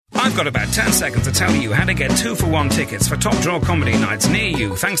I've got about 10 seconds to tell you how to get 2-for-1 tickets for Top Draw comedy nights near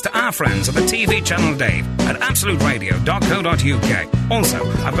you, thanks to our friends at the TV channel Dave at absoluteradio.co.uk. Also,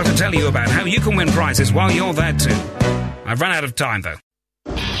 I've got to tell you about how you can win prizes while you're there too. I've run out of time, though.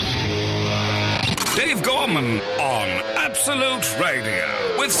 Dave Gorman on Absolute Radio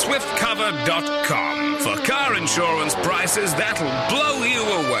with SwiftCover.com for car insurance prices that'll blow you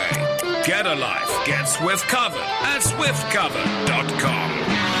away. Get a life. Get Swift Cover at SwiftCover.com.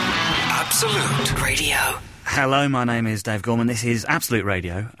 Absolute Radio. Hello, my name is Dave Gorman. This is Absolute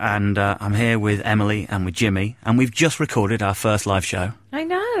Radio, and I'm here with Emily and with Jimmy, and we've just recorded our first live show. I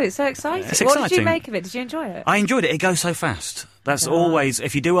know, it's so exciting. It's What exciting. did you make of it? Did you enjoy it? I enjoyed it. It goes so fast. That's always,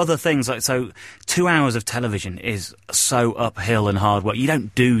 if you do other things, like, so 2 hours of television is so uphill and hard work. You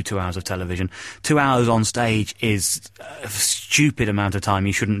don't do 2 hours of television. 2 hours on stage is a stupid amount of time.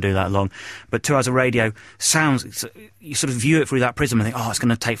 You shouldn't do that long. But 2 hours of radio sounds, you sort of view it through that prism and think, oh, it's going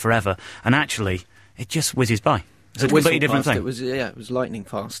to take forever. And actually, it just whizzes by. It's a completely different thing. It was lightning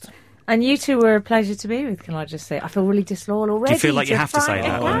fast. And you two were a pleasure to be with, can I just say? I feel really disloyal already. Do you feel like you have to say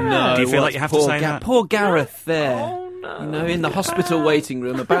that? Oh, no. Do you feel like you have to say that? Poor Gareth there. Oh, no. You know, in the hospital waiting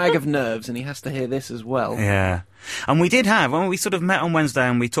room, a bag of nerves, and he has to hear this as well. Yeah. And we did have, when we sort of met on Wednesday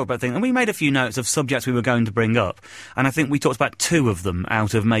and we talked about things, and we made a few notes of subjects we were going to bring up, and I think we talked about 2 of them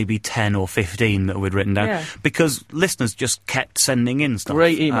out of maybe 10 or 15 that we'd written down, because listeners just kept sending in stuff.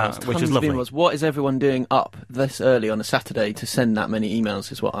 Great emails, which tons is of lovely. emails. What is everyone doing up this early on a Saturday to send that many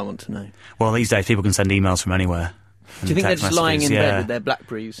emails is what I want to know. Well, these days people can send emails from anywhere. Do you think they're just lying in yeah. bed with their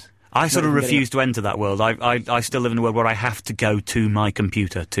Blackberries? I sort of refuse to enter that world. I still live in a world where I have to go to my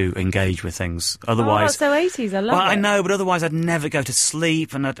computer to engage with things. Otherwise, Oh, that's so 80s, I love it. I know, but otherwise I'd never go to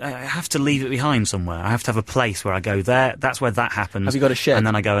sleep, and I have to leave it behind somewhere. I have to have a place where I go there. That's where that happens. Have you got a shed? And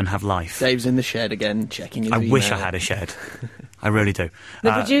then I go and have life. Dave's in the shed again, checking his I email. wish I had a shed. I really do.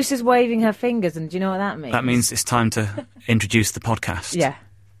 The producer's waving her fingers, and do you know what that means? That means it's time to introduce the podcast. Yeah.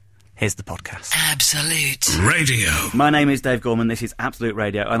 Here's the podcast. Absolute Radio. My name is Dave Gorman, this is Absolute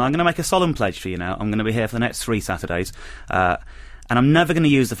Radio, and I'm going to make a solemn pledge for you now. I'm going to be here for the next 3 Saturdays, and I'm never going to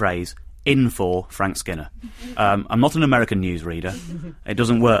use the phrase, in for Frank Skinner. I'm not an American news reader. It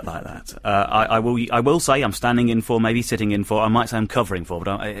doesn't work like that. I will say I'm standing in for, maybe sitting in for, I might say I'm covering for,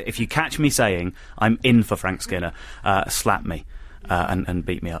 but if you catch me saying I'm in for Frank Skinner, slap me. And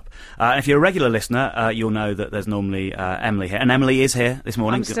beat me up. If you're a regular listener, you'll know that there's normally Emily here. And Emily is here this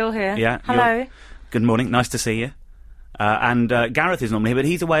morning. I'm still here. Yeah. Hello. Good morning. Nice to see you. And Gareth is normally here, but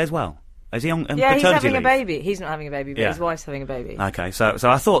he's away as well. Is he on Yeah, he's paternity having leave? a baby. He's not having a baby, but Yeah. his wife's having a baby. Okay, so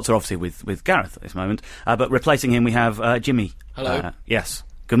our thoughts are obviously with Gareth at this moment. But replacing him, we have Jimmy. Hello. Yes.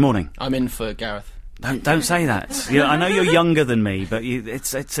 Good morning. I'm in for Gareth. Don't say that. I know you're younger than me, but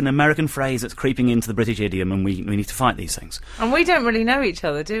it's an American phrase that's creeping into the British idiom, and we need to fight these things. And we don't really know each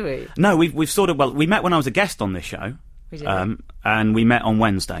other, do we? No, we've sort of, we met when I was a guest on this show. We did. And we met on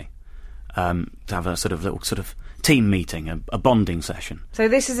Wednesday to have a sort of team meeting, a bonding session. So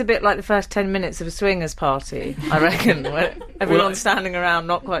this is a bit like the first 10 minutes of a swingers party, I reckon, where everyone's standing around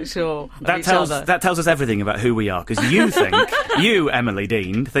not quite sure of each other. That tells us everything about who we are, because you, Emily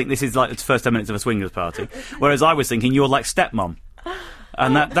Dean, think this is like the first 10 minutes of a swingers party, whereas I was thinking you're like stepmom.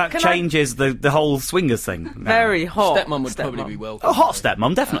 And that changes the whole swingers thing. now. Very hot. Stepmom would probably be welcome. A hot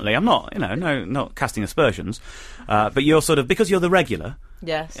stepmom, definitely. I'm not, not casting aspersions. But you're sort of, because you're the regular,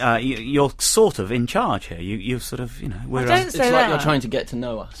 Yes. you're sort of in charge here. You're sort of, we're... don't It's say like that. you're trying to get to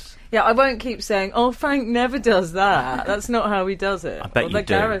know us. Yeah, I won't keep saying, oh, Frank never does that. That's not how he does it. I bet you do.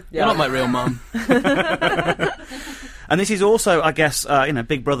 Gareth, You're not my real mum. And this is also, I guess,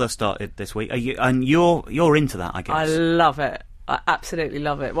 Big Brother started this week. You're into that, I guess. I love it. I absolutely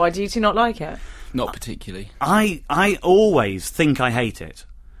love it. Why do you two not like it? Not particularly. I always think I hate it,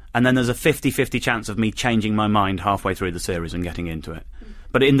 and then there's a 50-50 chance of me changing my mind halfway through the series and getting into it.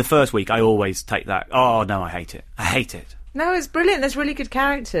 But in the first week, I always take that, oh, no, I hate it. I hate it. No, it's brilliant. There's really good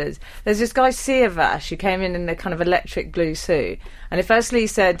characters. There's this guy, Siavash, who came in a kind of electric blue suit. And firstly he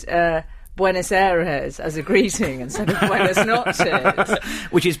said, Buenos Aires as a greeting instead of Buenos noches.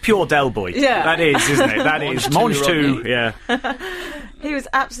 Which is pure Del Boy. Yeah. That is, isn't it? That is. Monge 2, yeah. He was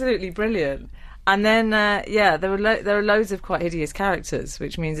absolutely brilliant. And then, there are loads of quite hideous characters,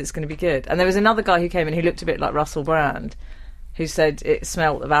 which means it's going to be good. And there was another guy who came in who looked a bit like Russell Brand, who said it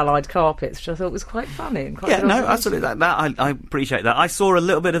smelt of Allied carpets, which I thought was quite funny and quite Yeah, good no, observation. absolutely. I appreciate that. I saw a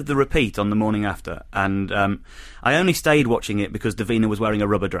little bit of the repeat on the morning after, and I only stayed watching it because Davina was wearing a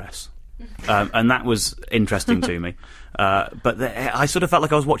rubber dress. And that was interesting to me. But I sort of felt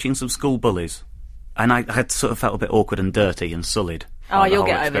like I was watching some school bullies. And I had sort of felt a bit awkward and dirty and sullied. Oh, you'll whole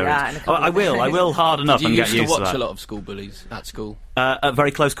get over experience. that in a couple I of will. I will hard enough You and get used to used to watch that. a lot of school bullies at school. At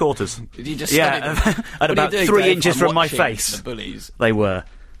very close quarters. Did you just study them? At What are about you doing, 3 Dave? inches I'm from my watching face. The bullies. They were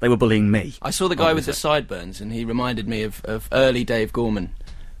bullying me. I saw the guy with the sideburns, and he reminded me of early Dave Gorman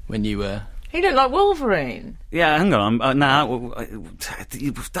when you were. He looked like Wolverine. Yeah, hang on.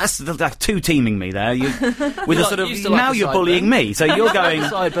 That's two teaming me there. With a sort of used to like now a you're sideburn. bullying me. So you're going.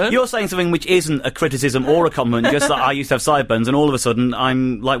 Sideburn. You're saying something which isn't a criticism or a compliment. Just that I used to have sideburns, and all of a sudden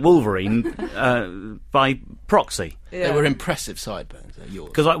I'm like Wolverine by proxy. Yeah. They were impressive sideburns. They're yours.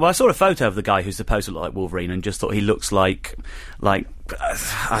 Because I saw a photo of the guy who's supposed to look like Wolverine, and just thought he looks like I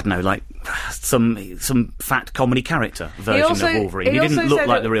don't know, like some fat comedy character version of Wolverine. He didn't look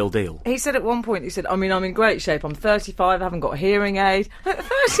like the real deal. He said at one point, he said, I mean, I'm in great shape. I'm 35, I haven't got a hearing aid. At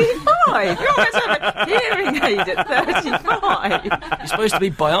 35? You always have a hearing aid at 35. You're supposed to be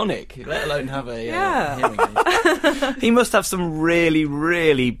bionic, let alone have a hearing aid. He must have some really,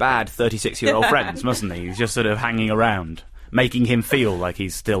 really bad 36-year-old friends, mustn't he? He's just sort of hanging around, making him feel like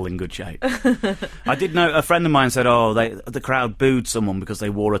he's still in good shape. I did know a friend of mine said, the crowd booed someone because they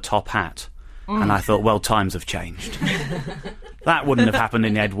wore a top hat. And I thought, well, times have changed. That wouldn't have happened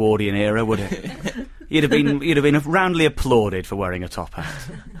in the Edwardian era, would it? You'd have been roundly applauded for wearing a top hat.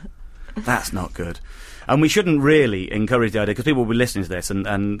 That's not good. And we shouldn't really encourage the idea, because people will be listening to this,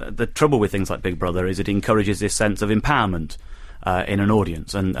 and the trouble with things like Big Brother is it encourages this sense of empowerment in an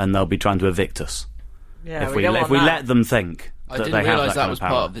audience, and they'll be trying to evict us. Yeah, if we let them think I that didn't they have realise that that kind was of power.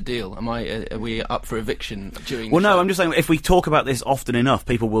 part of the deal. Are we up for eviction during Well, the no, show? I'm just saying if we talk about this often enough,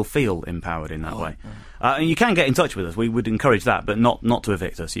 people will feel empowered in that way. And you can get in touch with us. We would encourage that, but not to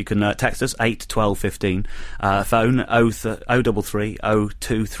evict us. You can text us 8 12 15, phone 033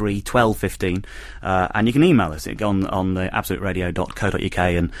 023 12 15, and you can email us on the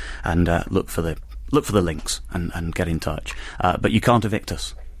absoluteradio.co.uk and look for the links and get in touch. But you can't evict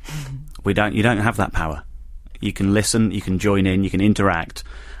us. You don't have that power. You can listen, you can join in, you can interact,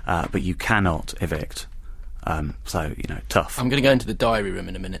 but you cannot evict. So, tough. I'm going to go into the diary room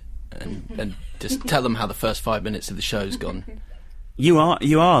in a minute and just tell them how the first 5 minutes of the show's gone. You are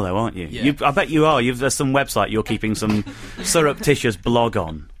though, aren't you? Yeah. I bet you are. There's some website you're keeping some surreptitious blog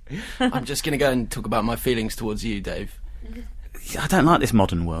on. I'm just going to go and talk about my feelings towards you, Dave. I don't like this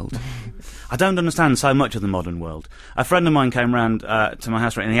modern world. I don't understand so much of the modern world. A friend of mine came round to my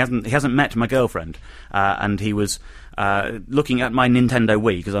house, and he hasn't met my girlfriend, and he was looking at my Nintendo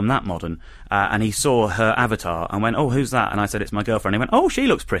Wii, because I'm that modern, and he saw her avatar and went, "Oh, who's that?" And I said, "It's my girlfriend." He went, "Oh, she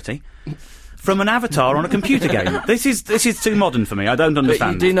looks pretty." From an avatar on a computer game. This is too modern for me. I don't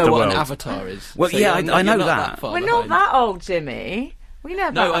understand. But you do know the what world. an avatar is. Well, so yeah, you're I know not that. far We're not behind. that old, Jimmy. We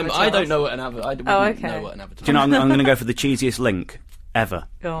never. No, I don't know what an avatar. I wouldn't okay. know what an avatar. Do you know? I'm going to go for the cheesiest link ever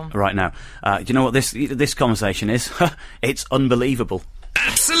Go on. right now. Do you know what this conversation is? It's unbelievable.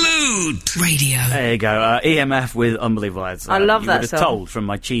 Absolute Radio. There you go. EMF with unbelievable ads. I love you that would have song. told from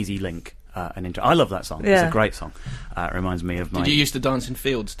my cheesy link. An intro. I love that song. It's Yeah. a great song. It reminds me of my. Did you used to dance in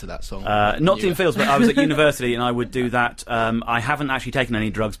fields to that song? Not in fields, but I was at university and I would do that. I haven't actually taken any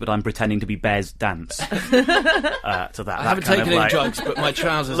drugs, but I'm pretending to be Bear's dance to that. I haven't taken any drugs, but my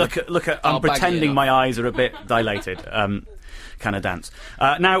trousers. Look at. are I'm baggy pretending enough. my eyes are a bit dilated. Kind of dance.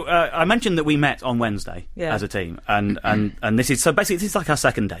 Now, I mentioned that we met on Wednesday as a team, and this is so basically this is like our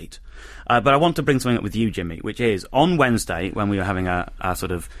second date. But I want to bring something up with you, Jimmy, which is on Wednesday when we were having our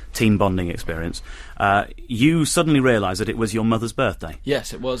sort of team bonding experience. You suddenly realised that it was your mother's birthday.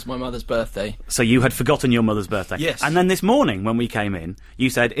 Yes, it was my mother's birthday. So you had forgotten your mother's birthday. Yes. And then this morning when we came in, you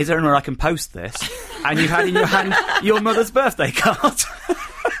said, "Is there anywhere I can post this?" And you had in your hand your mother's birthday card.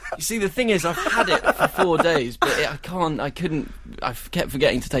 You see, the thing is, I've had it for 4 days, but I kept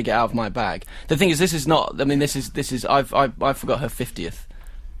forgetting to take it out of my bag. The thing is, this is not. I mean, this is. I forgot her 50th.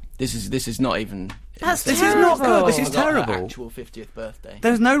 This is not even. That's This is not good. This I is forgot her terrible. actual 50th birthday.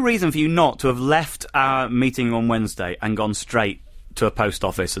 There's no reason for you not to have left our meeting on Wednesday and gone straight to a post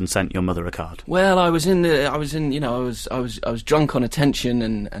office and sent your mother a card. Well, I was drunk on attention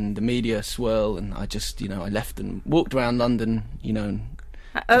and the media swirl, and I just, I left and walked around London, and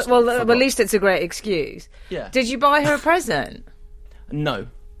Well, at least it's a great excuse. Yeah. Did you buy her a present? No.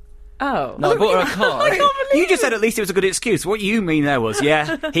 Oh. No, I bought her a card. You just said at least it was a good excuse. What you mean there was,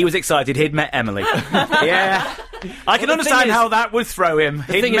 he was excited he'd met Emily. Yeah. I can the understand thing is- how that would throw him.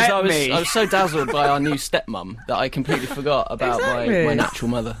 The He'd thing is, met I me. was so dazzled by our new stepmum that I completely forgot about Exactly. my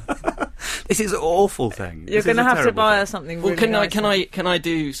natural mother. This is an awful thing. You're going to have to buy her something Well, really nice. can I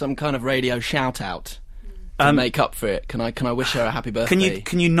do some kind of radio shout out? to make up for it? Can I wish her a happy birthday?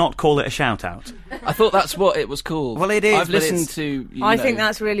 Can you not call it a shout out? I thought that's what it was called. Well, it is. I've listened to. I think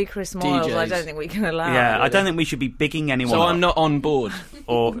that's really Chris Moyles. DJs. I don't think we can allow. Yeah, it, I don't think we should be bigging anyone So up I'm not on board.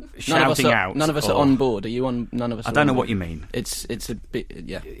 or shouting out. None of us are on board. Are you on? None of us. I are don't on know board. what you mean. It's a bit.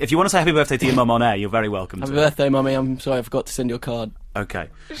 Yeah. If you want to say happy birthday to your mum on air, you're very welcome. Happy to birthday, Mummy. I'm sorry, I forgot to send your card. Okay.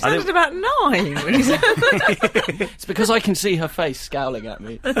 It sounded about 9 when he said It's because I can see her face scowling at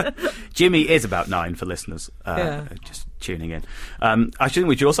me. Jimmy is about 9 for listeners. Just tuning in. I think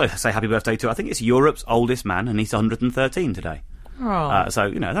we should also say happy birthday to, I think it's Europe's oldest man, and he's 113 today. Oh. So,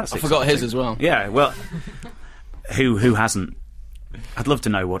 that's I forgot his as well. Yeah, well, who hasn't? I'd love to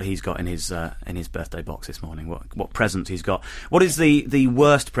know what he's got in his birthday box this morning. What present he's got. What is the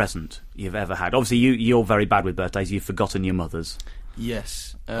worst present you've ever had? Obviously, you're very bad with birthdays. You've forgotten your mother's.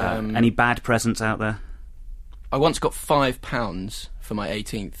 Yes. Any bad presents out there? I once got £5 for my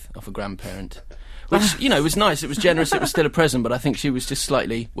 18th off a grandparent, which was nice. It was generous. It was still a present, but I think she was just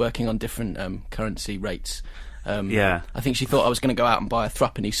slightly working on different currency rates. I think she thought I was going to go out and buy a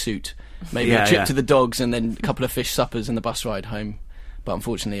threepenny suit, maybe a trip to the dogs, and then a couple of fish suppers and the bus ride home. But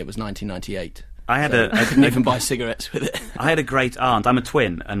unfortunately, it was 1998. I couldn't even buy cigarettes with it. I had a great aunt. I'm a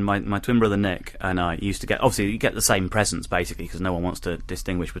twin, and my twin brother Nick and I used to get... Obviously, you get the same presents, basically, because no one wants to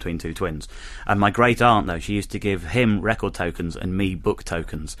distinguish between two twins. And my great aunt, though, she used to give him record tokens and me book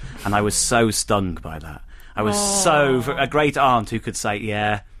tokens. And I was so stung by that. I was a great aunt who could say,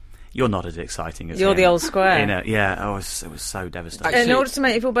 yeah... You're not as exciting as You're him. the old square. It was so devastating. In order to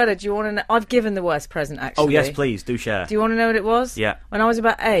make you feel better, do you want to know... I've given the worst present, actually. Oh, yes, please, do share. Do you want to know what it was? Yeah. When I was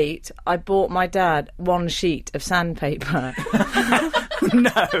about 8, I bought my dad 1 sheet of sandpaper.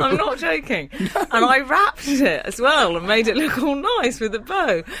 No. I'm not joking. No. And I wrapped it as well and made it look all nice with a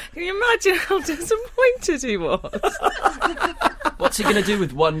bow. Can you imagine how disappointed he was? What's he going to do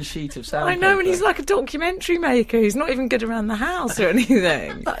with 1 sheet of sandpaper? I know, and he's like a documentary maker. He's not even good around the house or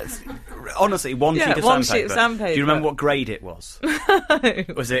anything. Honestly, one sheet of sandpaper. Do you remember what grade it was? No.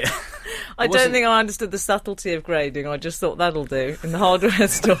 Was it... I don't think I understood the subtlety of grading. I just thought that'll do in the hardware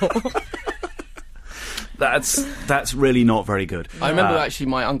store. That's really not very good. I remember actually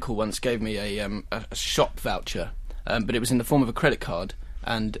my uncle once gave me a shop voucher, but it was in the form of a credit card,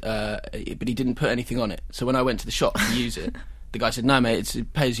 and but he didn't put anything on it. So when I went to the shop to use it, the guy said, "No, mate, it's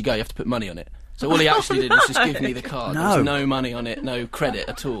pay as you go. You have to put money on it." So all he actually did was just give me the card. No. There was no money on it, no credit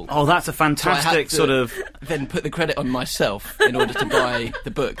at all. Oh, that's a fantastic sort of. Then put the credit on myself in order to buy the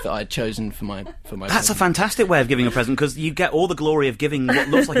book that I'd chosen for my. That's present. a fantastic way of giving a present, because you get all the glory of giving what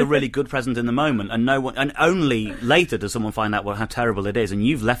looks like a really good present in the moment, and only later does someone find out how terrible it is, and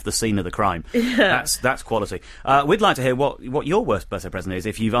you've left the scene of the crime. Yeah. That's quality. We'd like to hear what your worst birthday present is.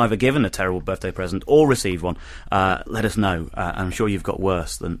 If you've either given a terrible birthday present or received one, let us know. I'm sure you've got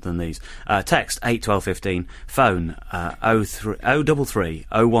worse than these. Text 81215. Phone 033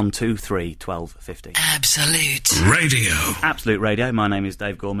 0123 1250. Absolute Radio. My name is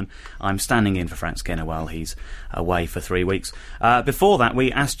Dave Gorman. I'm standing in for Frank Skinner while he's away for 3 weeks. Before that,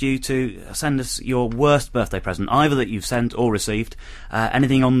 we asked you to send us your worst birthday present, either that you've sent or received.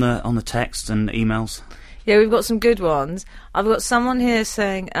 Anything on the texts and emails? Yeah, we've got some good ones. I've got someone here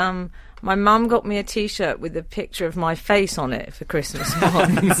saying... my mum got me a T-shirt with a picture of my face on it for Christmas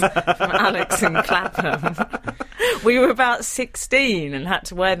once from Alex in Clapham. We were about 16 and had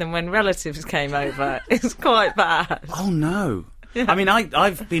to wear them when relatives came over. It was quite bad. Oh, no. Yeah. I mean,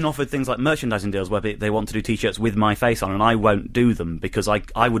 I've been offered things like merchandising deals where they want to do T-shirts with my face on, and I won't do them because I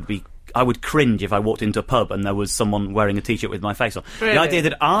would cringe if I walked into a pub and there was someone wearing a T-shirt with my face on. Really? The idea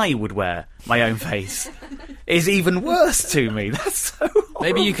that I would wear my own face is even worse to me. That's so horrible.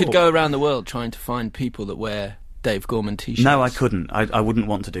 Maybe you could go around the world trying to find people that wear Dave Gorman T-shirts. No, I couldn't. I wouldn't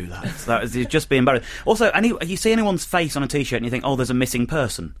want to do that. That would just be embarrassing. Also, you see anyone's face on a T-shirt and you think, oh, there's a missing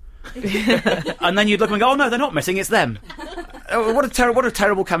person. And then you'd look and go, oh no, they're not missing, it's them. What a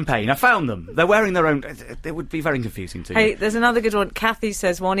terrible campaign. I found them. They're wearing their own... It would be very confusing to you. Hey, there's another good one. Kathy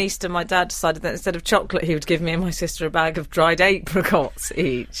says one Easter my dad decided that instead of chocolate he would give me and my sister a bag of dried apricots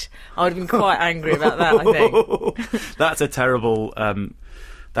each. I would have been quite angry about that, I think. That's a terrible...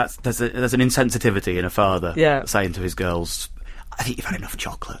 There's an insensitivity in a father saying to his girls... I think you've had enough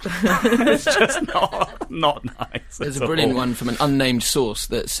chocolate. It's just not nice. There's a brilliant one from an unnamed source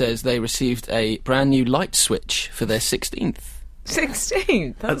that says they received a brand new light switch for their 16th.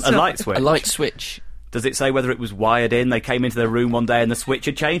 16th? A light switch? A light switch. Does it say whether it was wired in, they came into their room one day and the switch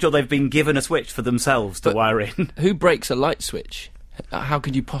had changed, or they've been given a switch for themselves to wire in? Who breaks a light switch? How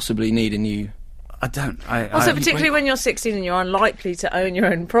could you possibly need a new... I don't. Also, particularly when you're 16 and you're unlikely to own your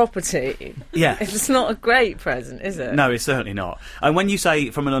own property. Yeah. It's not a great present, is it? No, it's certainly not. And when you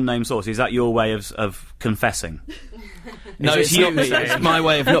say from an unnamed source, is that your way of confessing? No, it's not me. It's my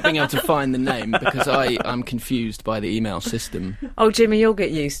way of not being able to find the name because I'm confused by the email system. Oh, Jimmy, you'll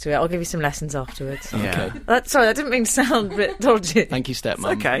get used to it. I'll give you some lessons afterwards. Yeah. Okay. Sorry, I didn't mean to sound a bit dodgy. Thank you,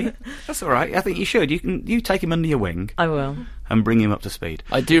 stepmom. Okay, that's all right. I think you should. You take him under your wing. I will. And bring him up to speed.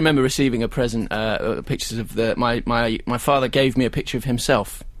 I do remember receiving a present, pictures of my father gave me a picture of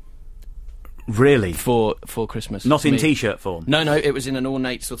himself. Really? For Christmas. Not in T-shirt form? No, it was in an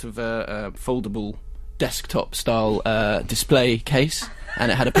ornate sort of foldable desktop-style display case,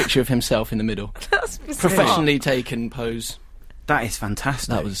 and it had a picture of himself in the middle. That's bizarre. Professionally taken pose. That is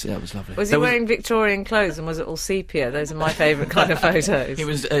fantastic. That was lovely. Was he wearing Victorian clothes and was it all sepia? Those are my favourite kind of photos. He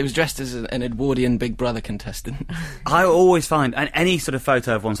was dressed as an Edwardian Big Brother contestant. I always find, and any sort of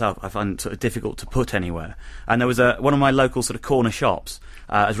photo of oneself, I find sort of difficult to put anywhere. And there was one of my local sort of corner shops,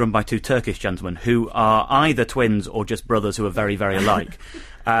 is run by two Turkish gentlemen who are either twins or just brothers who are very, very alike.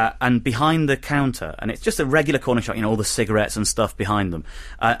 And behind the counter, and it's just a regular corner shop, all the cigarettes and stuff behind them,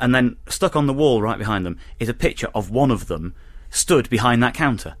 and then stuck on the wall right behind them is a picture of one of them stood behind that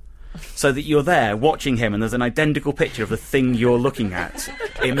counter. So that you're there watching him and there's an identical picture of the thing you're looking at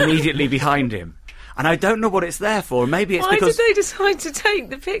immediately behind him. And I don't know what it's there for. Maybe it's because... Why did they decide to take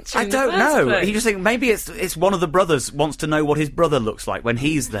the picture I in the don't first know. place? You just think maybe it's one of the brothers wants to know what his brother looks like when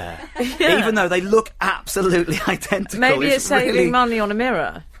he's there. Yeah. Even though they look absolutely identical. Maybe it's saving really... money on a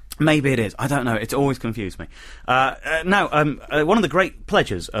mirror. Maybe it is. I don't know. It's always confused me. Now, one of the great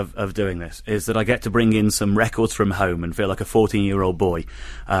pleasures of doing this is that I get to bring in some records from home and feel like a 14-year-old boy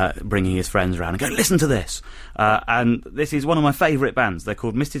bringing his friends around and go, listen to this. And this is one of my favourite bands. They're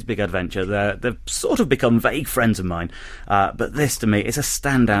called Misty's Big Adventure. They've sort of become vague friends of mine. But this, to me, is a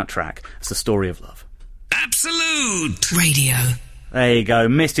standout track. It's the story of love. Absolute Radio. There you go,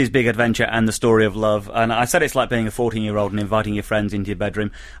 Misty's Big Adventure and the story of love. And I said it's like being a 14-year-old and inviting your friends into your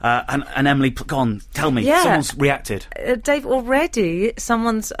bedroom. And Emily, go on, tell me, someone's reacted. Dave, already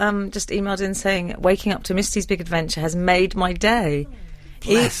someone's just emailed in saying, waking up to Misty's Big Adventure has made my day.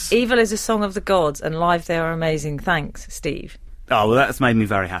 Evil is a song of the gods and live they are amazing. Thanks, Steve. Oh, well, that's made me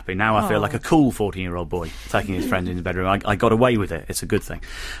very happy. Now I feel like a cool 14-year-old boy taking his friends into the bedroom. I got away with it. It's a good thing.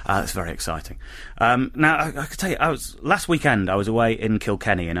 It's very exciting. Now, I could tell you, last weekend I was away in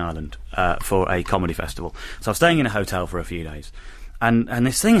Kilkenny in Ireland for a comedy festival. So I was staying in a hotel for a few days. And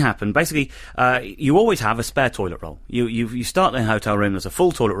this thing happened. Basically, you always have a spare toilet roll. You start in a hotel room. There's a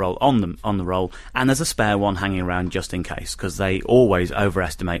full toilet roll on the roll, and there's a spare one hanging around just in case, because they always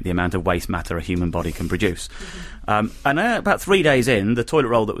overestimate the amount of waste matter a human body can produce. And about 3 days in, the toilet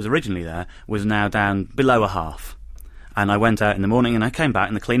roll that was originally there was now down below a half. And I went out in the morning, and I came back,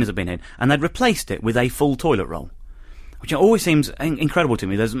 and the cleaners had been in, and they'd replaced it with a full toilet roll, which always seems incredible to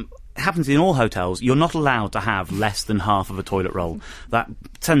me. It happens in all hotels. You're not allowed to have less than half of a toilet roll. That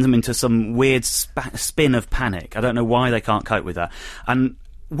sends them into some weird spin of panic. I don't know why they can't cope with that. And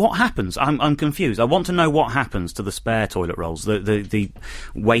what happens? I'm confused. I want to know what happens to the spare toilet rolls, the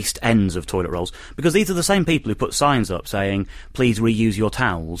waste ends of toilet rolls, because these are the same people who put signs up saying, please reuse your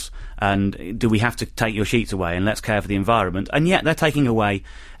towels, and do we have to take your sheets away, and let's care for the environment, and yet they're taking away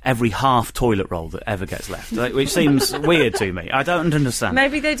every half toilet roll that ever gets left, which seems weird to me. I don't understand.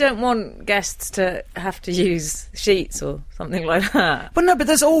 Maybe they don't want guests to have to use sheets or something like that. But no, but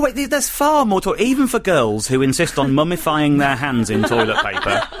there's far more even for girls who insist on mummifying their hands in toilet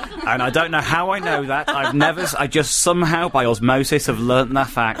paper. And I don't know how I know that. I just somehow by osmosis have learnt that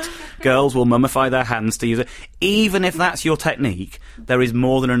fact. Girls will mummify their hands to use it. Even if that's your technique, there is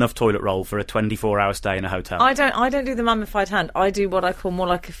more than enough toilet roll for a 24-hour stay in a hotel. I don't do the mummified hand. I do what I call more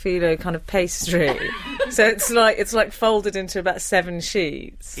like a phyllo kind of pastry. So it's like folded into about 7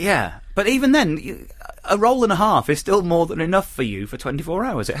 sheets. Yeah, but even then, a roll and a half is still more than enough for you for 24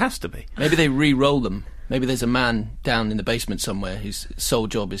 hours. It has to be. Maybe they re-roll them. Maybe there's a man down in the basement somewhere whose sole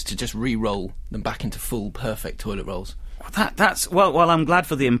job is to just re-roll them back into full, perfect toilet rolls. Well, I'm glad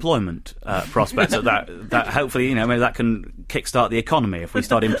for the employment prospects of that hopefully, maybe that can kickstart the economy if we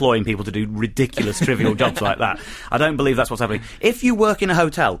start employing people to do ridiculous, trivial jobs like that. I don't believe that's what's happening. If you work in a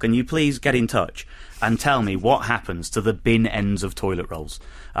hotel, can you please get in touch and tell me what happens to the bin ends of toilet rolls?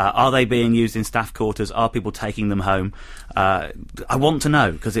 Are they being used in staff quarters? Are people taking them home? I want to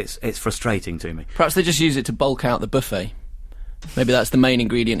know, because it's frustrating to me. Perhaps they just use it to bulk out the buffet. Maybe that's the main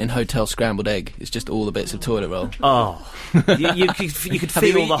ingredient in hotel scrambled egg. It's just all the bits of toilet roll. Oh, you could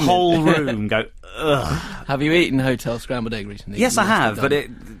feel the whole room go, ugh. Have you eaten hotel scrambled egg recently? Yes, I have, but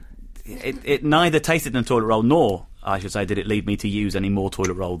it neither tasted in a toilet roll nor I should say, did it lead me to use any more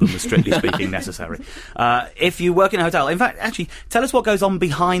toilet roll than was strictly speaking necessary. If you work in a hotel, in fact, actually, tell us what goes on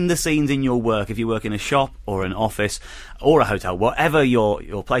behind the scenes in your work. If you work in a shop or an office or a hotel, whatever your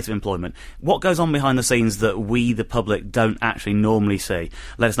place of employment, what goes on behind the scenes that we, the public, don't actually normally see?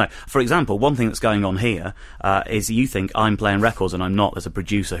 Let us know. For example, one thing that's going on here is you think I'm playing records and I'm not. There's a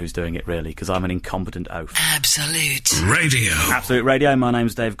producer who's doing it, really, because I'm an incompetent oaf. Absolute Radio. Absolute Radio. My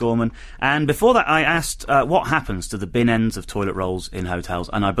name's Dave Gorman. And before that, I asked what happens to the bin ends of toilet rolls in hotels,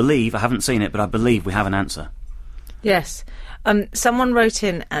 and I haven't seen it, but I believe we have an answer. Yes. Someone wrote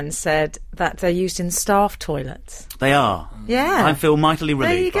in and said that they're used in staff toilets. They are. Yeah. I feel mightily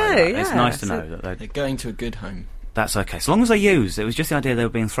relieved there you by go, that. yeah. It's nice to know that They're going to a good home. that's okay. So long as they're used. It was just the idea they were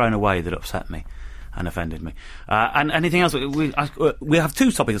being thrown away that upset me and offended me. And anything else? We have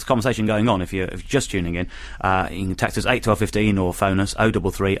two topics of conversation going on. If you're just tuning in, you can text us 81215 or phone us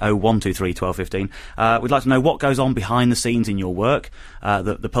 0330 123 1215. We'd like to know what goes on behind the scenes in your work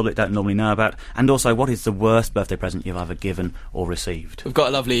that the public don't normally know about, and also what is the worst birthday present you've ever given or received. We've got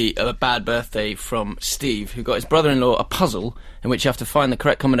a lovely bad birthday from Steve, who got his brother-in-law a puzzle in which you have to find the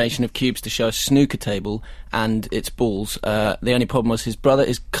correct combination of cubes to show a snooker table and its balls. The only problem was his brother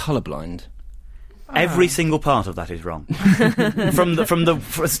is colourblind. Every single part of that is wrong. from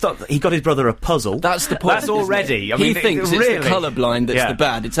the start, he got his brother a puzzle. That's the point. That's already. I He mean, thinks really, it's the colourblind that's Yeah. the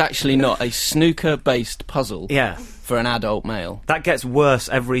bad. It's actually not a snooker-based puzzle. Yeah. For an adult male. That gets worse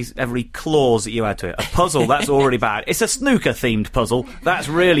every clause that you add to it. A puzzle, that's already bad. It's a snooker-themed puzzle. That's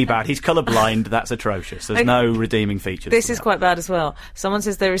really bad. He's colourblind. That's atrocious. There's no redeeming features. This is quite bad as well. Someone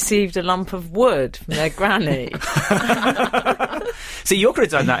says they received a lump of wood from their granny. See, you could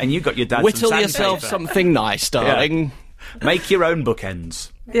have done that and you got your dad Whittle some yourself sandpaper. something nice, darling. Make your own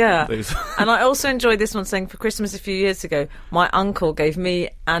bookends. Yeah. Please. And I also enjoyed this one saying, for Christmas a few years ago, my uncle gave me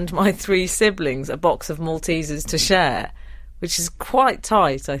and my 3 siblings a box of Maltesers to share, which is quite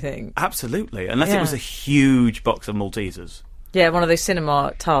tight, I think. Absolutely. Unless it Yeah. was a huge box of Maltesers. Yeah, one of those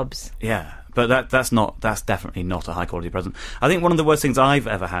cinema tubs. Yeah. But that's definitely not a high quality present. I think one of the worst things I've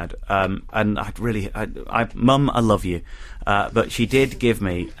ever had, and Mum, I love you, but she did give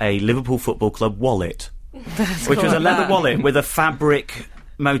me a Liverpool Football Club wallet, which was a leather wallet with a fabric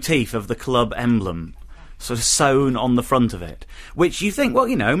motif of the club emblem sort of sewn on the front of it, which you think, well,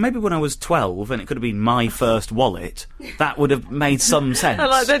 you know, maybe when I was 12 and it could have been my first wallet, that would have made some sense. I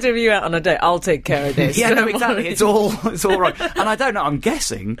like that. If you out on a date, I'll take care of this. Yeah, no, Don't exactly. worry. It's all right. And I don't know. I'm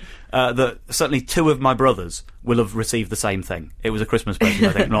guessing that certainly 2 of my brothers will have received the same thing. It was a Christmas present,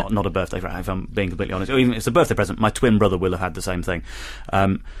 I think, not a birthday present, if I'm being completely honest. Or even if it's a birthday present, my twin brother will have had the same thing.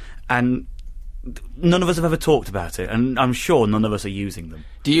 And none of us have ever talked about it, and I'm sure none of us are using them.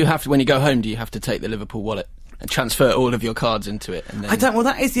 Do you have to, when you go home, do you have to take the Liverpool wallet and transfer all of your cards into it? And then... I don't. Well,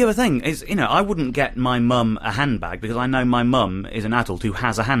 that is the other thing. Is, you know, I wouldn't get my mum a handbag because I know my mum is an adult who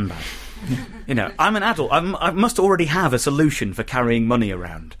has a handbag. You know, I'm an adult. I must already have a solution for carrying money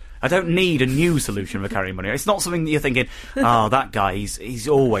around. I don't need a new solution for carrying money. It's not something that you're thinking, oh, that guy, he's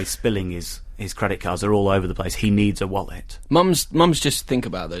always spilling his credit cards. They're all over the place. He needs a wallet. Mums just think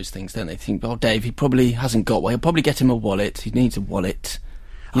about those things, don't they? Think, oh, Dave, he probably hasn't got one. He'll probably get him a wallet. He needs a wallet.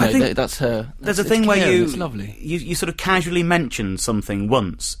 You know, I think that's her. There's a thing where it's lovely. You sort of casually mention something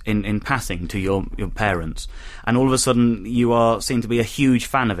once in passing to your parents, and all of a sudden you seem to be a huge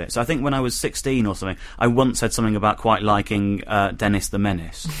fan of it. So I think when I was 16 or something, I once said something about quite liking Dennis the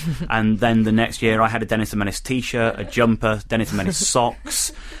Menace, and then the next year I had a Dennis the Menace T-shirt, a jumper, Dennis the Menace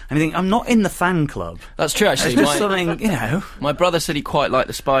socks. And you think, I'm not in the fan club. That's true, actually. It's just something, you know. My brother said he quite liked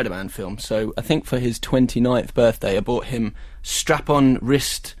the Spider-Man film, so I think for his 29th birthday I bought him strap-on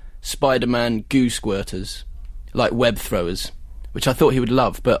wrist Spider-Man goo squirters, like web throwers, which I thought he would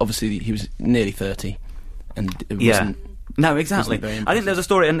love, but obviously he was nearly 30, and it wasn't... No, exactly. I think there's a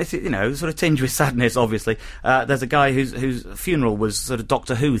story, and it's, you know, sort of tinged with sadness, obviously. There's a guy whose funeral was sort of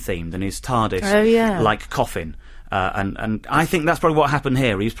Doctor Who themed, and his TARDIS, like coffin. And I think that's probably what happened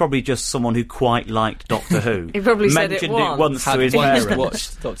here. He was probably just someone who quite liked Doctor Who. He probably said mentioned it once to his parents.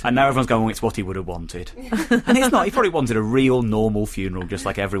 Watched Doctor And now everyone's going, it's what he would have wanted. And it's not. He probably wanted a real, normal funeral, just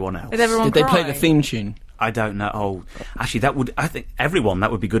like everyone else. Did everyone Did they play cry? the theme tune? I don't know. Oh, actually, I think everyone,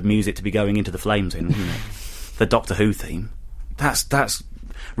 that would be good music to be going into the flames in, wouldn't it? The Doctor Who theme. That's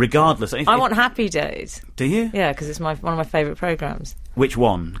regardless. I want Happy Days. Do you? Yeah, because it's one of my favourite programmes. Which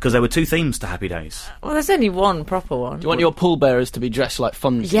one? Because there were 2 themes to Happy Days. Well, there's only one proper one. Do you want your pallbearers to be dressed like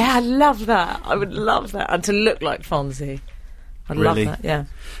Fonzie? Yeah, I love that. I would love that. And to look like Fonzie. I'd Really? love that, yeah.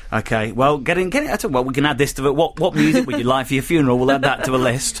 Okay, well, well, we can add this to it. What music would you like for your funeral? We'll add that to a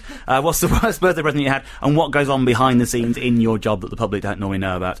list. What's the worst birthday present you had, and what goes on behind the scenes in your job that the public don't normally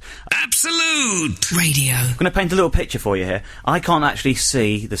know about? Absolute Radio. I'm going to paint a little picture for you here. I can't actually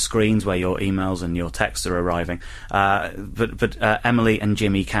see the screens where your emails and your texts are arriving, but Emily and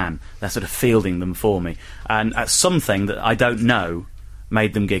Jimmy can. They're sort of fielding them for me, and something that I don't know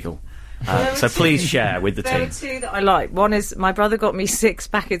made them giggle. So please share with the team. There are two that I like. One is my brother got me 6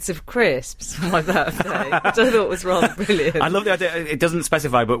 packets of crisps for my birthday, which I thought was rather brilliant. I love the idea. It doesn't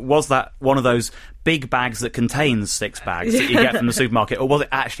specify, but was that one of those big bags that contains 6 bags that you get from the supermarket, or was it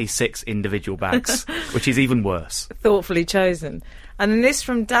actually 6 individual bags, which is even worse? Thoughtfully chosen. And then this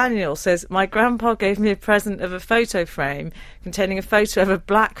from Daniel says, my grandpa gave me a present of a photo frame containing a photo of a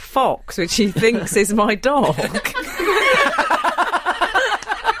black fox, which he thinks is my dog.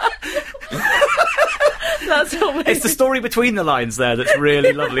 That's what it's the story between the lines there that's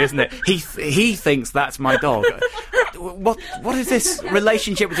really lovely, isn't it? He thinks that's my dog. What is this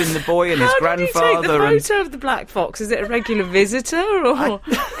relationship between the boy and his grandfather? How did he take the photo of the black fox? Is it a regular visitor, or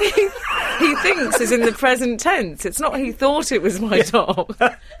he thinks is in the present tense? It's not he thought it was my dog.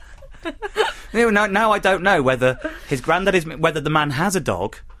 Now I don't know whether his granddad whether the man has a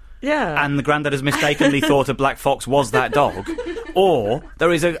dog. Yeah. And the granddad has mistakenly thought a black fox was that dog, or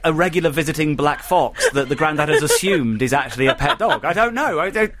there is a regular visiting black fox that the granddad has assumed is actually a pet dog. I don't know.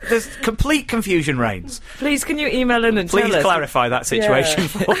 There's complete confusion reigns. Please, can you email in and tell us? Please clarify that situation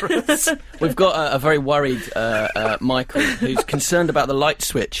for us. We've got a very worried Michael who's concerned about the light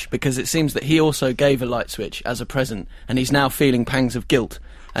switch, because it seems that he also gave a light switch as a present, and he's now feeling pangs of guilt.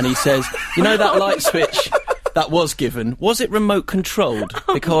 And he says, you know that light switch that was given, was it remote controlled?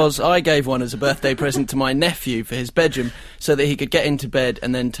 Because I gave one as a birthday present to my nephew for his bedroom so that he could get into bed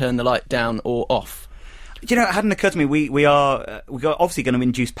and then turn the light down or off. You know, it hadn't occurred to me. We're obviously going to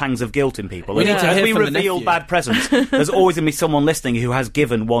induce pangs of guilt in people. We need to as hear we from the reveal nephew. bad presents, there's always going to be someone listening who has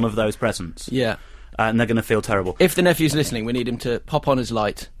given one of those presents. Yeah. And they're going to feel terrible. If the nephew's listening, we need him to pop on his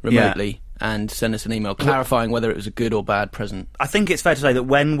light remotely and send us an email clarifying whether it was a good or bad present. I think it's fair to say that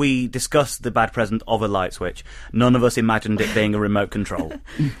when we discussed the bad present of a light switch, none of us imagined it being a remote control.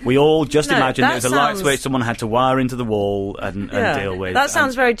 We all just imagined it was a light switch someone had to wire into the wall and deal with. That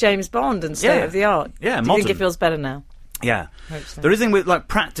sounds very James Bond and state of the art. Yeah, Do you think it feels better now? Yeah. Hope so. There is a thing with, like,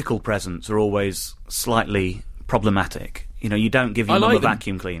 practical presents are always slightly problematic. You know, you don't give your mum a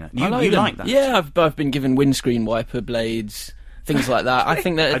vacuum cleaner. You like that? Yeah, I've been given windscreen wiper blades, things like that. I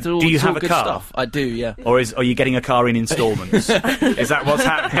think that it's all, do you it's have all a good car? stuff. I do, yeah. Or are you getting a car in instalments? Is that what's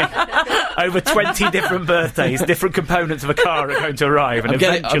happening? Over 20 different birthdays, different components of a car are going to arrive, and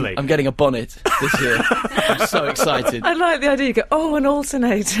eventually... I'm getting a bonnet this year. I'm so excited. I like the idea. You go, an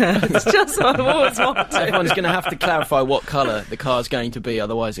alternator. It's just what I've always wanted. Everyone's going to have to clarify what colour the car's going to be,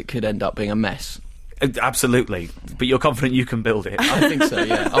 otherwise it could end up being a mess. Absolutely. But you're confident you can build it? I think so,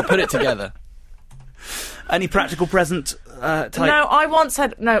 yeah. I'll put it together. Any practical present type? No, I once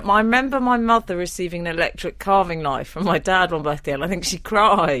had... No, I remember my mother receiving an electric carving knife from my dad one birthday, and I think she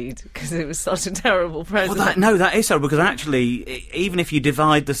cried because it was such a terrible present. Well, that is so, because actually, even if you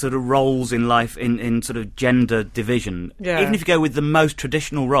divide the sort of roles in life in sort of gender division, even if you go with the most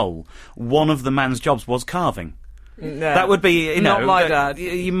traditional role, one of the man's jobs was carving. No, that would be, not my dad.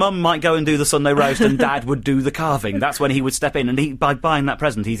 Your mum might go and do the Sunday roast, and Dad would do the carving. That's when he would step in, and by buying that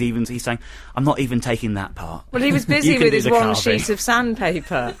present, he's saying, "I'm not even taking that part." Well, he was busy with his one sheet of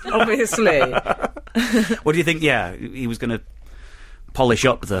sandpaper, obviously. What do you think? Yeah, he was going to polish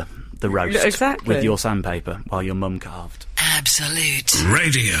up the roast with your sandpaper while your mum carved. Absolute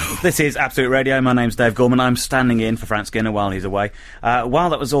Radio. This is Absolute Radio. My name's Dave Gorman. I'm standing in for Frank Skinner while he's away. While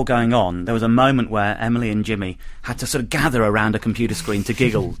that was all going on, there was a moment where Emily and Jimmy had to sort of gather around a computer screen to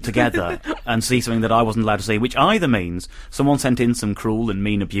giggle together and see something that I wasn't allowed to see, which either means someone sent in some cruel and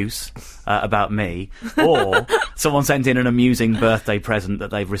mean abuse about me, or someone sent in an amusing birthday present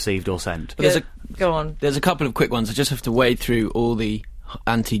that they've received or sent. Go on. There's a couple of quick ones. I just have to wade through all the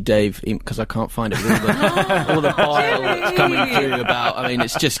anti-Dave, because I can't find it with all the bile that's coming through about. I mean,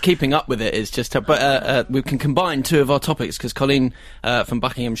 it's just keeping up with it is just. But we can combine two of our topics, because Colleen from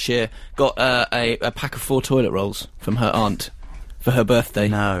Buckinghamshire got a pack of 4 toilet rolls from her aunt for her birthday.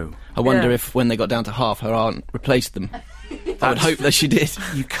 No. I wonder if when they got down to half, her aunt replaced them. I would hope that she did.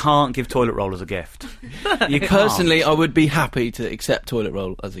 You can't give toilet roll as a gift. You Personally, I would be happy to accept toilet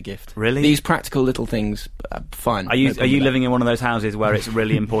roll as a gift. Really? These practical little things, fine. Are you living in one of those houses where it's a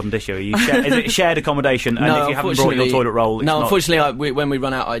really important issue? Is it shared accommodation? And No, if you haven't brought your toilet roll, unfortunately, when we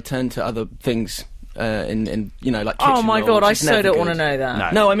run out, I turn to other things in like kitchen Oh my roll, God, which I is so never don't good. want to know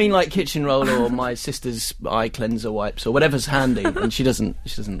that. No, I mean like kitchen roll or my sister's eye cleanser wipes or whatever's handy, and she doesn't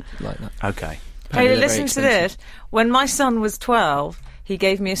like that. Okay. Apparently Hey, they're very listen to expensive. this. When my son was 12, he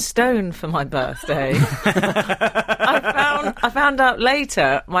gave me a stone for my birthday. I found out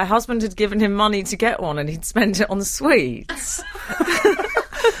later my husband had given him money to get one and he'd spent it on sweets.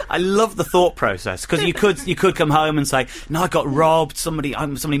 I love the thought process, because you could come home and say, no, I got robbed, somebody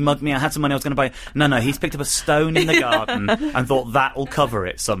mugged me, I had some money I was going to buy. No, he's picked up a stone in the garden and thought that'll cover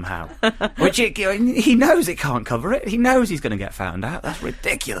it somehow. Which he knows it can't cover it. He knows he's going to get found out. That's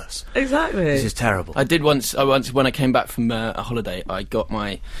ridiculous. Exactly. This is terrible. I did once when I came back from a holiday, I got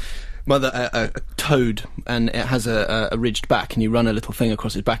my mother a toad, and it has a ridged back, and you run a little thing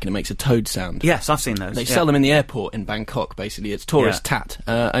across its back and it makes a toad sound. Yes, I've seen those. They sell them in the airport in Bangkok, basically. It's tourist tat.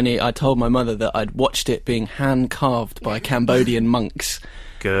 And I told my mother that I'd watched it being hand-carved by Cambodian monks.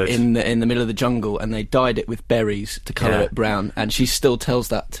 Good. In the middle of the jungle, and they dyed it with berries to colour it brown, and she still tells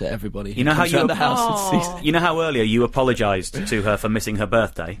that to everybody. You know how the house and sees. You know how earlier you apologised to her for missing her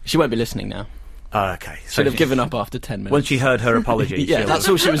birthday? She won't be listening now. Oh, okay. Should have given up after 10 minutes. Once she heard her apology. Yeah, that's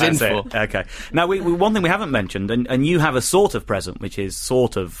all she was in for. Okay. Now, one thing we haven't mentioned, and you have a sort of present, which is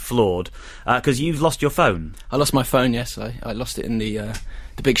sort of flawed, because you've lost your phone. I lost my phone, yes. I lost it in the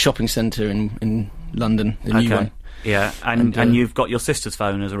big shopping centre in London, the new one. Yeah, and you've got your sister's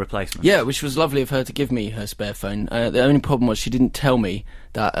phone as a replacement. Yeah, which was lovely of her to give me her spare phone. The only problem was she didn't tell me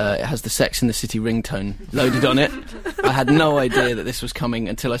that it has the Sex and the City ringtone loaded on it. I had no idea that this was coming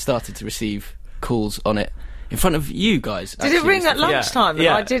until I started to receive calls on it in front of you guys. Did it ring at lunchtime?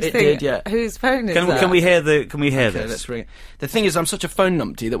 Yeah. I did It think, did, yeah. whose phone is Can that? we hear this? Let's ring it. The thing is, I'm such a phone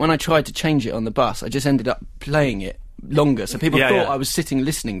numpty that when I tried to change it on the bus, I just ended up playing it longer, so people thought I was sitting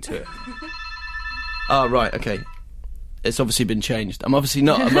listening to it. Oh, right, okay. It's obviously been changed. I'm obviously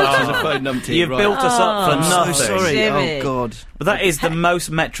not as a phone numpty. You've built us up for nothing. So sorry. Jimmy. Oh, God. But that is the most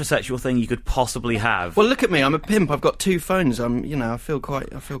metrosexual thing you could possibly have. Well, look at me. I'm a pimp. I've got two phones. I feel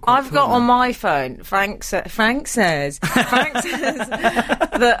quite I've cool got now. on my phone. Frank says that.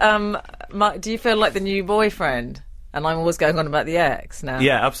 Do you feel like the new boyfriend? And I'm always going on about the ex now.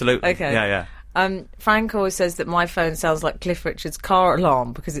 Yeah, absolutely. Okay. Yeah. Frank always says that my phone sounds like Cliff Richard's car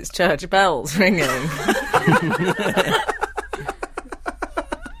alarm because it's church bells ringing.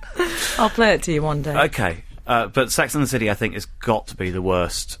 I'll play it to you one day. Okay. But Sex and the City, I think, has got to be the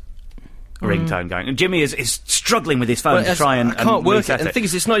worst ringtone going. And Jimmy is struggling with his phone to try and I can't work reset it. And the thing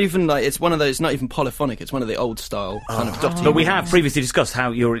is, it's not even like it's one of those. Not even polyphonic. It's one of the old style kind of dotty. But we have previously discussed how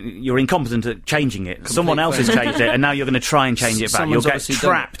you're incompetent at changing it. Someone else has changed it, and now you're going to try and change it back. Someone's You'll get obviously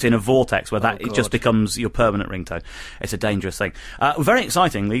trapped in a vortex where it just God. becomes your permanent ringtone. It's a dangerous thing. Very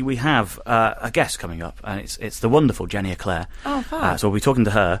excitingly, we have a guest coming up, and it's the wonderful Jenny Eclair. Oh, fun. So we'll be talking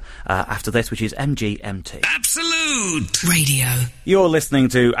to her after this, which is MGMT. Absolute Radio. You're listening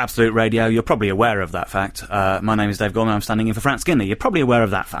to Absolute Radio. You're probably aware of that fact. My name is Dave Gorman. I'm standing in for Frank Skinner. You're probably aware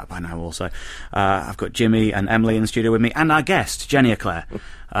of that fact by now also. I've got Jimmy and Emily in the studio with me, and our guest, Jenny Eclair,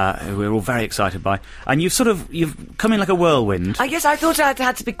 who we're all very excited by. And you've come in like a whirlwind. I guess I thought I'd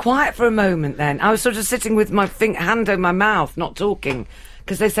had to be quiet for a moment then. I was sort of sitting with my hand over my mouth, not talking,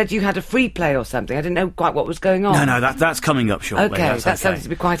 because they said you had a free play or something. I didn't know quite what was going on. No, that's coming up shortly. Okay, That's that sounds to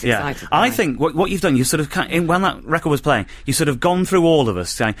be quite exciting. I think what you've done, you sort of, when that record was playing, you sort of gone through all of us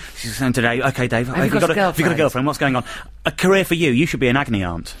saying today, okay, Dave, have you got a girlfriend? What's going on? A career for you should be an agony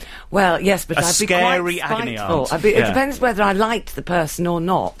aunt. Well, yes, but A I'd be scary quite agony spiteful. aunt. It Yeah. depends whether I liked the person or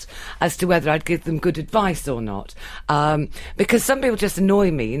not, as to whether I'd give them good advice or not. Because some people just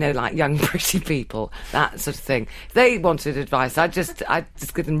annoy me, like young pretty people, that sort of thing. If they wanted advice, I'd just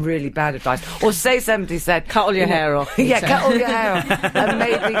give them really bad advice. Or say somebody said, Cut all your hair off. Yeah, cut all your hair off. And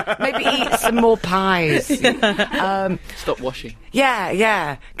maybe eat some more pies. Stop washing.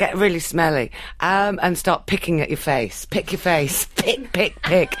 Yeah, get really smelly. And start picking at your face. Pick your face.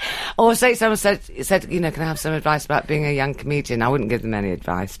 Pick. Or say someone said, can I have some advice about being a young comedian? I wouldn't give them any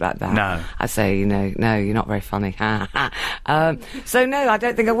advice about that. No. I'd say, no, you're not very funny. So no, I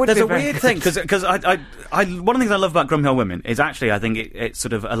don't think I would There's be a very weird good. thing, because one of the things I love about Grumhill Women is actually, I think it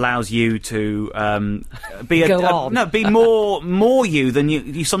sort of allows you to be be more you than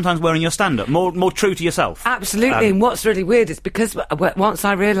you sometimes were in your stand-up, more true to yourself. Absolutely, and what's really weird is because once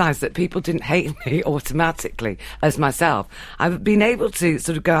I realised that people didn't hate me automatically as my myself. I've been able to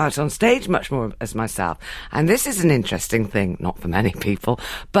sort of go out on stage much more as myself. And this is an interesting thing, not for many people,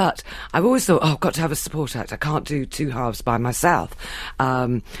 but I've always thought, I've got to have a support act. I can't do two halves by myself.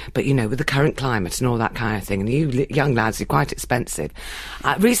 But, with the current climate and all that kind of thing, and you young lads, you're quite expensive.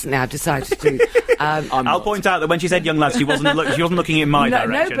 Recently, I've decided to... I'll point out that when she said young lads, she wasn't looking in my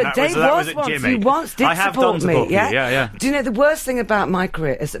direction. No, but Dave was once. Jimmy. He once did I have support done support me. you, yeah. Do you know, the worst thing about my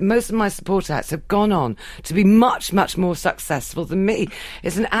career is that most of my support acts have gone on to be much, much more successful than me.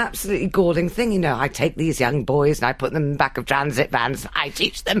 It's an absolutely galling thing, I take these young boys and I put them in the back of transit vans. I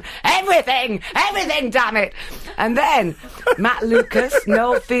teach them everything, damn it. And then Matt Lucas,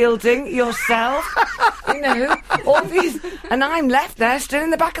 Noel Fielding, yourself, all these, and I'm left there still in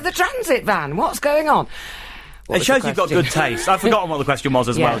the back of the transit van. What's going on? It shows you've got good taste. I've forgotten what the question was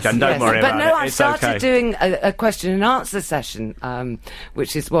as well, Jen. Don't worry about it. But no, I It's started okay. doing a question and answer session,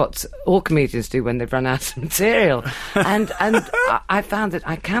 which is what all comedians do when they've run out of material. and I found that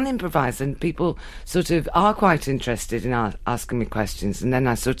I can improvise, and people sort of are quite interested in asking me questions, and then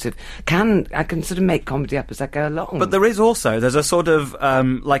I can sort of make comedy up as I go along. But there's a sort of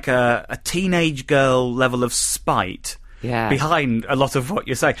like a teenage girl level of spite. Yeah. Behind a lot of what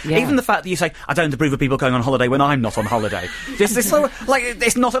you say. Yeah. Even the fact that you say, I don't approve of people going on holiday when I'm not on holiday.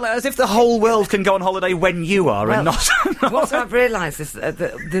 It's not as if the whole world can go on holiday when you are and not. What I've realised is that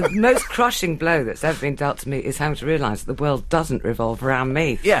the most crushing blow that's ever been dealt to me is having to realise that the world doesn't revolve around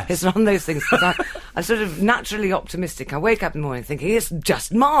me. Yeah. It's one of those things, because I'm sort of naturally optimistic. I wake up in the morning thinking, it's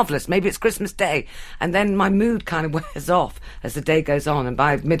just marvellous, maybe it's Christmas Day, and then my mood kind of wears off as the day goes on, and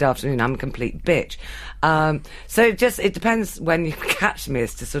by mid-afternoon I'm a complete bitch. So it depends when you catch me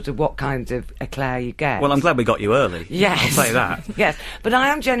as to sort of what kind of eclair you get. Well, I'm glad we got you early. Yes. I'll say that. Yes. But I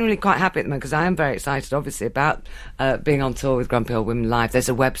am genuinely quite happy at the moment, because I am very excited, obviously, about being on tour with Grumpy Old Women Live. There's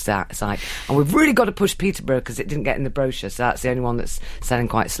a website, and we've really got to push Peterborough, because it didn't get in the brochure, so that's the only one that's selling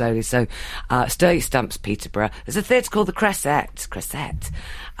quite slowly. So, Stir Your Stumps, Peterborough. There's a theatre called the Cressette.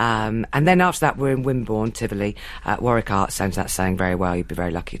 And then after that, we're in Wimborne, Tivoli. Warwick Arts Centre, that's selling very well. You'd be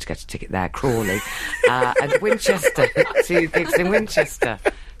very lucky to get a ticket there. Crawley. And Winchester. 2 gigs in Winchester.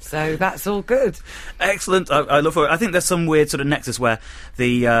 So that's all good. Excellent. I love it. I think there's some weird sort of nexus where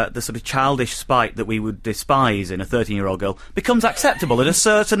the sort of childish spite that we would despise in a 13-year-old girl becomes acceptable at a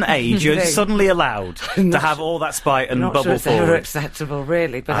certain age. You're suddenly allowed to have all that spite and not bubble sure it's forward. ever acceptable,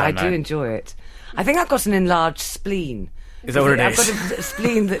 really, but I do enjoy it. I think I've got an enlarged spleen. Is that what it I've is? got a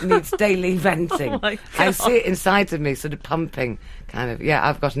spleen that needs daily venting. Oh my I see it inside of me, sort of pumping, kind of. Yeah,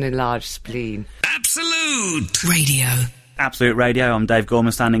 I've got an enlarged spleen. Absolute Radio. Absolute Radio. I'm Dave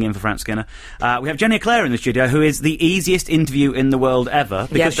Gorman, standing in for Frank Skinner. We have Jenny Eclair in the studio, who is the easiest interview in the world ever,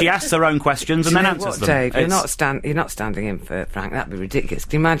 because she asks her own questions and then answers them. Dave, you're not standing in for Frank. That'd be ridiculous.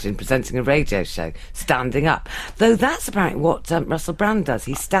 Can you imagine presenting a radio show standing up? Though that's apparently what Russell Brand does.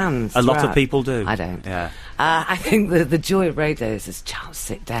 He stands. A lot of throughout. people do. I don't. Yeah. I think the joy of radio is just, Charles,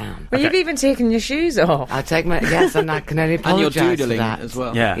 sit down. Well, you've even taken your shoes off. I take my and I can only And apologise you're for doodling that as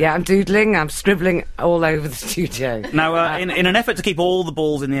well. Yeah. Yeah, I'm doodling. I'm scribbling all over the studio. Now, in an effort to keep all the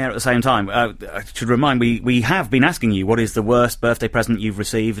balls in the air at the same time, I should remind we have been asking you what is the worst birthday present you've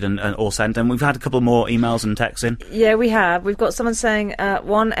received and or sent, and we've had a couple more emails and texts in. Yeah, we have. We've got someone saying,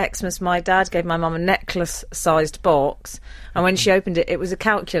 one Xmas, my dad gave my mum a necklace-sized box, and when she opened it, it was a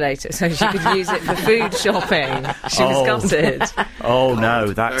calculator, so she could use it for food shopping. She was gutted. Oh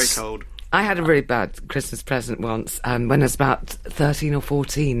no, that's Very cold. I had a really bad Christmas present once when I was about 13 or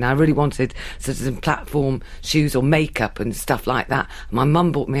 14. I really wanted sort of some platform shoes or makeup and stuff like that. My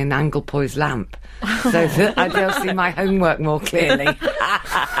mum bought me an angle poise lamp so that I'd be able to see my homework more clearly.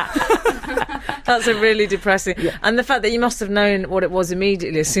 That's a really depressing. Yeah. And the fact that you must have known what it was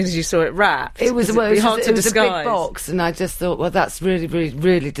immediately as soon as you saw it wrapped. It was hard to it was a big disguise. box, and I just thought, well, that's really, really,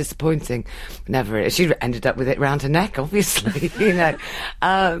 really disappointing. Never. She ended up with it round her neck, obviously, you know.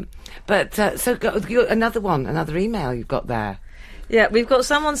 Another email you've got there. Yeah, we've got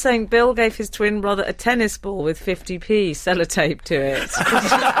someone saying Bill gave his twin brother a tennis ball with 50p sellotape to it.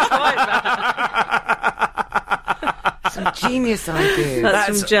 Quite bad. Some genius ideas.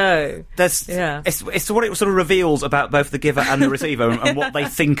 That's from Joe. It's what it sort of reveals about both the giver and the receiver and what they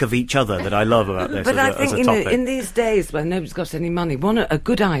think of each other that I love about this. But I think as a topic. in these days when nobody's got any money, a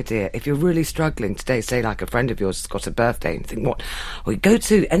good idea if you're really struggling today, say like a friend of yours has got a birthday and think, well, go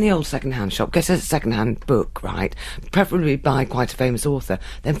to any old second-hand shop, get a second-hand book, right? Preferably by quite a famous author,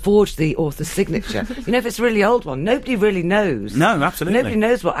 then forge the author's signature. You know, if it's a really old one, nobody really knows. No, absolutely. Nobody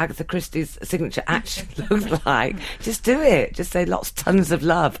knows what Agatha Christie's signature actually looks like. Just do it. Just say tons of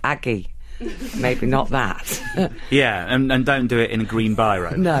love, Aggie. maybe not that. Yeah, and don't do it in a green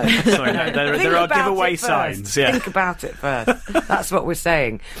biro. No. Sorry, no, there are giveaway signs. Yeah. Think about it first. That's what we're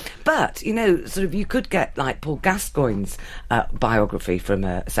saying. But, you know, sort of you could get, like, Paul Gascoigne's biography from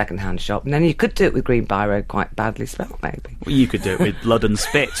a second-hand shop, and then you could do it with green biro, quite badly spelled, maybe. Well, you could do it with blood and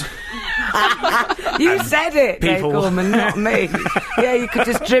spit. You said it, Dave people- Gorman, not me. Yeah, you could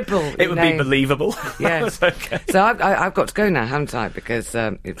just dribble. It would be believable. Yes. Okay. So I've got to go now, haven't I? Because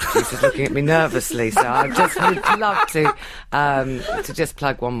she's looking at me nervously. So I just would love to just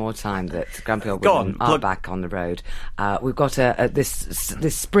plug one more time that Grumpy Old Women are back on the road. We've got this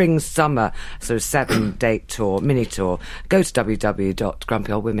spring-summer sort of 7-date tour, mini tour. Go to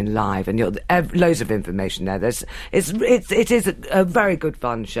www.grumpyoldwomenlive and you'll loads of information there. It is a very good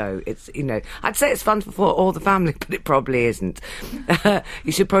fun show. It's, you know, I'd say it's fun for all the family, but it probably isn't.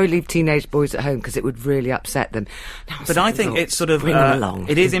 You should probably leave teenage boys at home because it would really upset them. But I think it's sort of bring them along.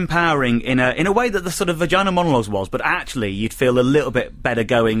 It is empowering in a way that the sort of Vagina Monologues was, but actually you'd feel a little bit better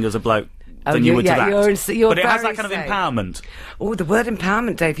going as a bloke than you would to that. You're but it has very that kind of safe. empowerment. Oh, the word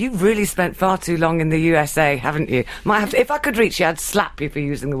empowerment, Dave. You've really spent far too long in the USA, haven't you? Might have to, if I could reach you, I'd slap you for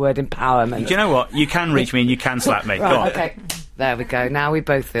using the word empowerment. Do you know what? You can reach me and you can slap me. Go on. Okay. There we go. Now we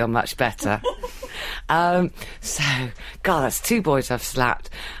both feel much better. So, God, that's 2 boys I've slapped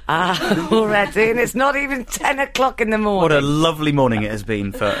already, and it's not even 10 o'clock in the morning. What a lovely morning it has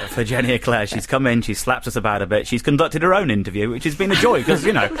been for Jenny Eclair. She's come in, she's slapped us about a bit, she's conducted her own interview, which has been a joy, because,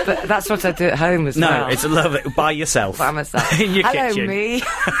 you know... But that's what I do at home as well. No, it's a lovely... By yourself. By myself. In your Hello, kitchen. me.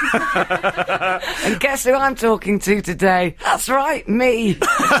 And guess who I'm talking to today? That's right, me.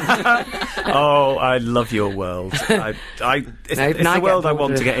 Oh, I love your world. It's the world I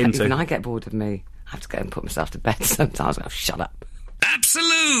want to get into. Even I get bored of me. I have to go and put myself to bed sometimes. I go, shut up.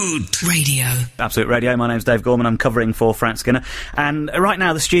 Absolute Radio. Absolute Radio. My name's Dave Gorman. I'm covering for Frank Skinner. And right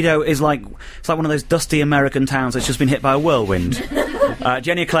now the studio is like one of those dusty American towns that's just been hit by a whirlwind.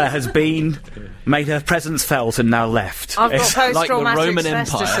 Jenny Eclair has made her presence felt and now left. I've got post-traumatic like the Roman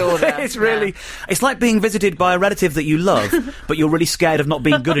stress Empire. disorder. It's really... It's like being visited by a relative that you love, but you're really scared of not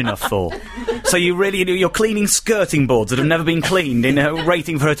being good enough for. So you're cleaning skirting boards that have never been cleaned,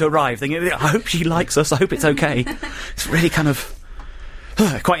 waiting for her to arrive, thinking, I hope she likes us, I hope it's okay. It's really kind of...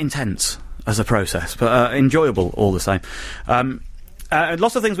 quite intense as a process, but enjoyable all the same.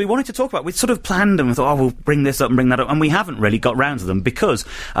 Lots of things we wanted to talk about. We sort of planned and we thought, we'll bring this up and bring that up, and we haven't really got round to them because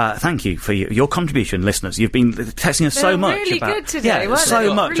thank you for your contribution, listeners. You've been texting us so much really about... good today, weren't so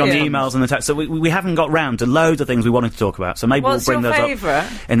they? much on the Brilliant. emails and the text, so we haven't got round to loads of things we wanted to talk about, so maybe What's we'll bring your those favourite?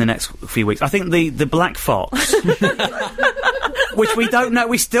 up in the next few weeks. I think the Black Fox... Which we don't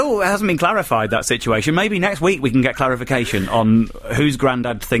know. It hasn't been clarified, that situation. Maybe next week we can get clarification on whose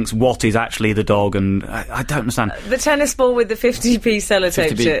granddad thinks what is actually the dog, and I don't understand. The tennis ball with the 50p sellotape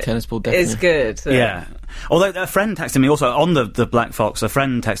 50p chip tennis ball, definitely. is good. So. Yeah. Although a friend texted me also, on the Black Fox, a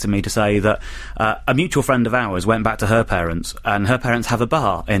friend texted me to say that a mutual friend of ours went back to her parents, and her parents have a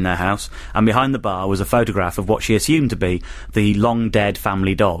bar in their house, and behind the bar was a photograph of what she assumed to be the long-dead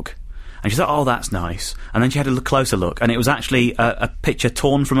family dog. And she thought, oh, that's nice. And then she had a closer look, and it was actually a picture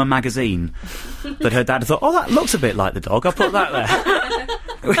torn from a magazine that her dad thought, oh, that looks a bit like the dog, I'll put that there.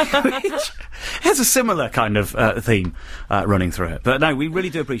 Which has a similar kind of theme running through it. But no, we really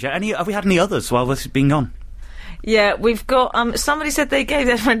do appreciate it. Have we had any others while this has been gone? Yeah, we've got... somebody said they gave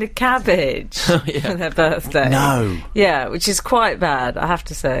their friend a cabbage for their birthday. No. Yeah, which is quite bad, I have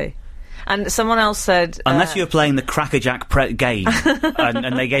to say. And someone else said... Unless you're playing the Crackerjack game,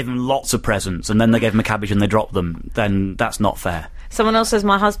 and they gave them lots of presents, and then they gave them a cabbage and they dropped them, then that's not fair. Someone else says,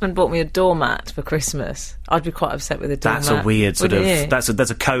 my husband bought me a doormat for Christmas. I'd be quite upset with a doormat. That's a weird sort of... Wouldn't you? There's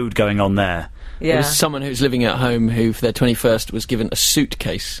a code going on there. Yeah. There was someone who's living at home who, for their 21st, was given a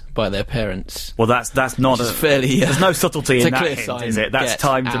suitcase by their parents. Well, that's not Which is fairly... there's no subtlety it's in a that clear hint, sign, is it? That's get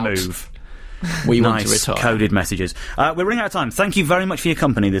time to out. move. We want Nice to retire. coded messages. We're running out of time. Thank you very much for your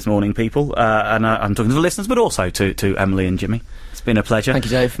company this morning, people. And I'm talking to the listeners, but also to Emily and Jimmy. It's been a pleasure. Thank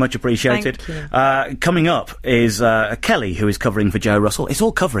you, Dave. Much appreciated. Thank you. Coming up is Kelly, who is covering for Joe Russell. It's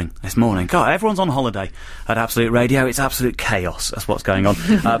all covering this morning. God, everyone's on holiday at Absolute Radio. It's absolute chaos. That's what's going on.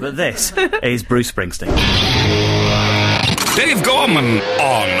 But this is Bruce Springsteen. Dave Gorman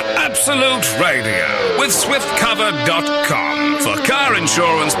on Absolute Radio with SwiftCover.com for car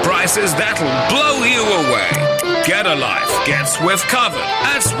insurance prices that'll blow you away. Get a life. Get Swift Covered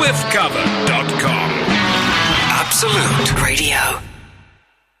at SwiftCover.com. Absolute Radio.